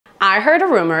I heard a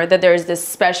rumor that there's this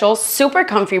special super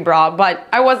comfy bra, but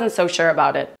I wasn't so sure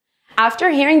about it. After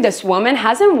hearing this woman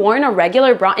hasn't worn a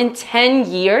regular bra in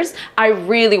 10 years, I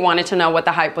really wanted to know what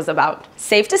the hype was about.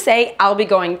 Safe to say, I'll be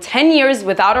going 10 years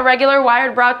without a regular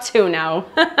wired bra too now.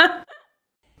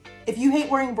 If you hate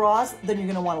wearing bras, then you're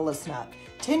gonna wanna listen up.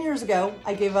 10 years ago,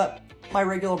 I gave up my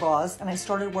regular bras and I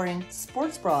started wearing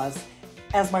sports bras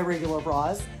as my regular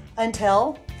bras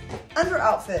until under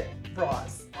outfit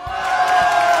bras.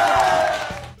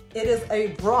 It is a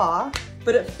bra,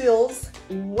 but it feels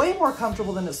way more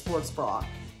comfortable than a sports bra.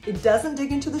 It doesn't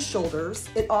dig into the shoulders.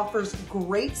 It offers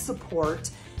great support,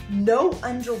 no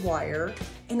underwire,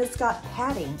 and it's got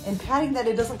padding, and padding that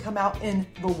it doesn't come out in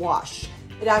the wash.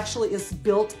 It actually is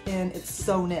built in, it's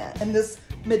sewn in. And this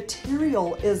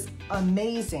material is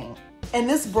amazing. And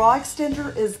this bra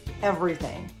extender is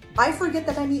everything. I forget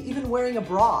that I'm even wearing a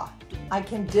bra. I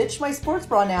can ditch my sports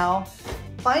bra now.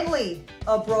 Finally,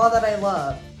 a bra that I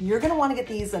love. You're gonna wanna get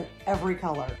these in every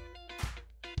color.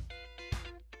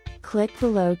 Click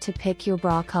below to pick your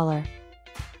bra color.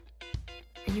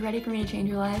 Are you ready for me to change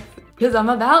your life? Because I'm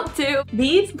about to.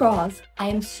 These bras, I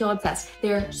am so obsessed.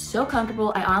 They're so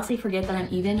comfortable. I honestly forget that I'm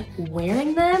even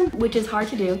wearing them, which is hard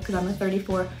to do because I'm a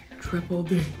 34 triple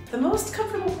D. The most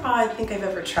comfortable bra I think I've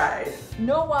ever tried.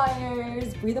 No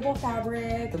wires, breathable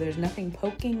fabric, so there's nothing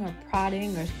poking or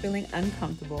prodding or feeling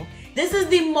uncomfortable. This is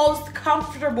the most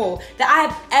comfortable that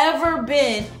I've ever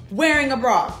been wearing a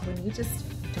bra. When you just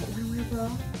don't want to wear a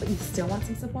bra, but you still want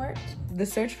some support, the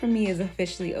search for me is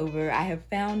officially over. I have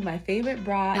found my favorite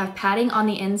bra. I have padding on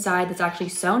the inside that's actually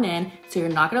sewn in, so you're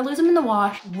not gonna lose them in the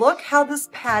wash. Look how this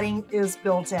padding is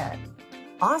built in.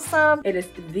 Awesome. It is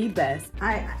the best.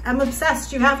 I'm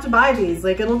obsessed. You have to buy these.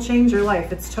 Like, it'll change your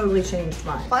life. It's totally changed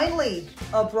mine. Finally,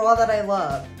 a bra that I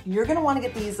love. You're gonna wanna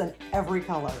get these in every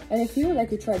color. And if you would like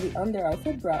to try the under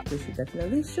outfit bra, which you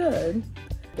definitely should,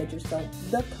 get yourself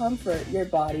the comfort your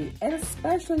body, and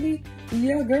especially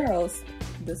your girls,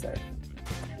 deserve.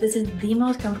 This is the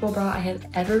most comfortable bra I have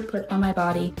ever put on my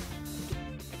body.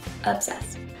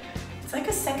 Obsessed. It's like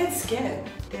a second skin.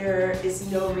 There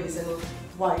is no reason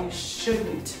why you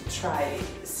shouldn't try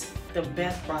these. The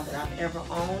best bra that I've ever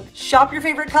owned. Shop your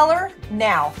favorite color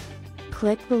now.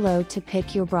 Click below to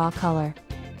pick your bra color.